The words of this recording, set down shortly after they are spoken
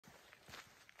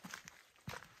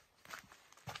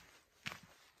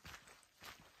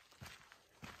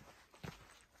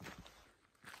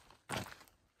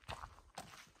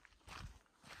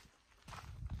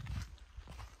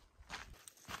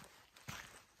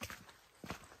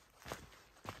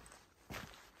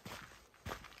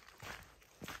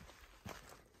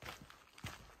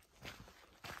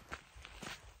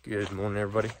Good morning,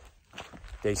 everybody.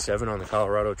 Day 7 on the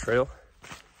Colorado Trail,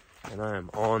 and I am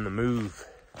on the move.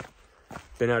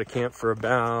 Been out of camp for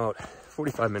about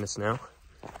 45 minutes now.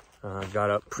 Got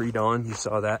up pre-dawn, you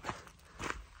saw that.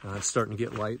 It's starting to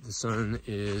get light. The sun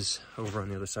is over on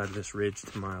the other side of this ridge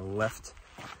to my left,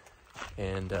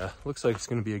 and looks like it's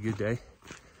going to be a good day.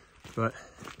 But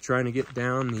trying to get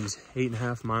down these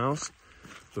 8.5 miles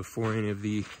before any of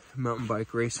the mountain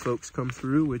bike race folks come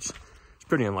through, which is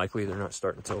pretty unlikely. They're not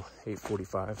starting until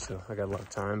 8:45, so I got a lot of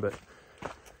time. But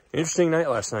interesting night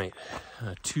last night.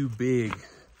 2 big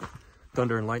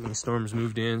thunder and lightning storms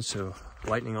moved in, so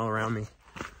lightning all around me.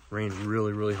 Rained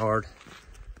really hard,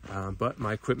 but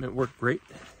my equipment worked great.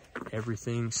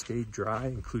 Everything stayed dry,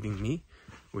 including me,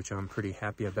 which I'm pretty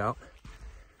happy about.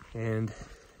 And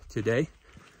today,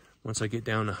 once I get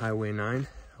down to Highway 9,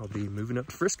 I'll be moving up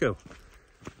to Frisco.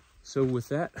 So with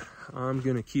that, I'm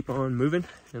gonna keep on moving,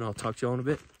 and I'll talk to y'all in a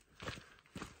bit.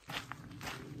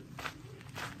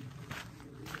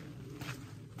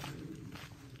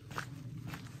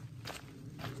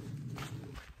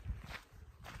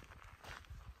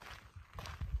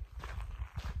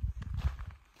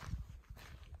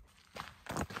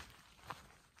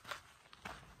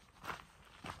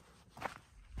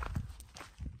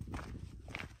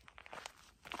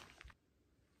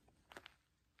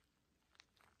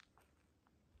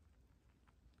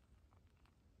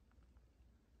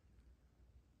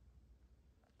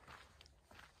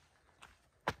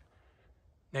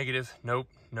 Negative, nope,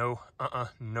 no,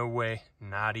 no way,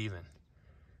 not even.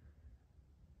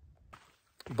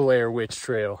 Blair Witch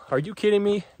Trail. Are you kidding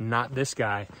me? Not this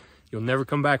guy. You'll never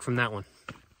come back from that one.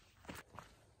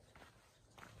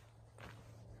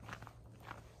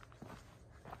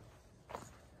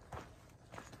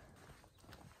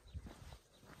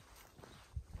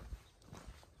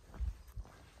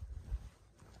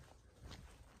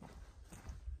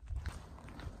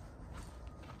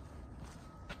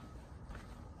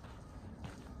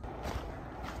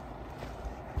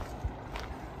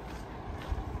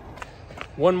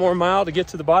 One more mile to get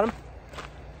to the bottom.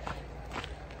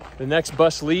 The next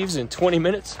bus leaves in 20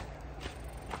 minutes,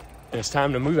 and it's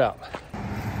time to move out.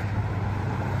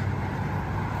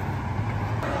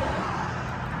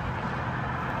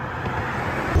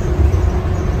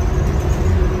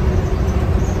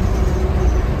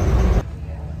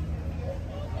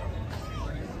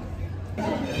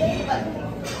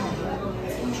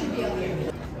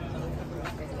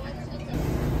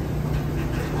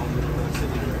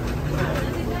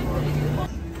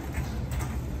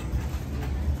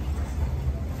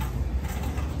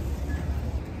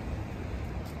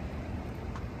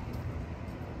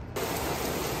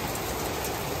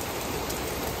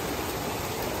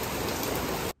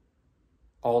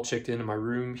 All checked into my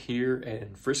room here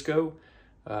in Frisco,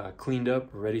 cleaned up,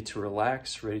 ready to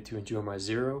relax, ready to enjoy my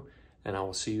zero, and I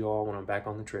will see you all when I'm back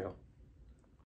on the trail.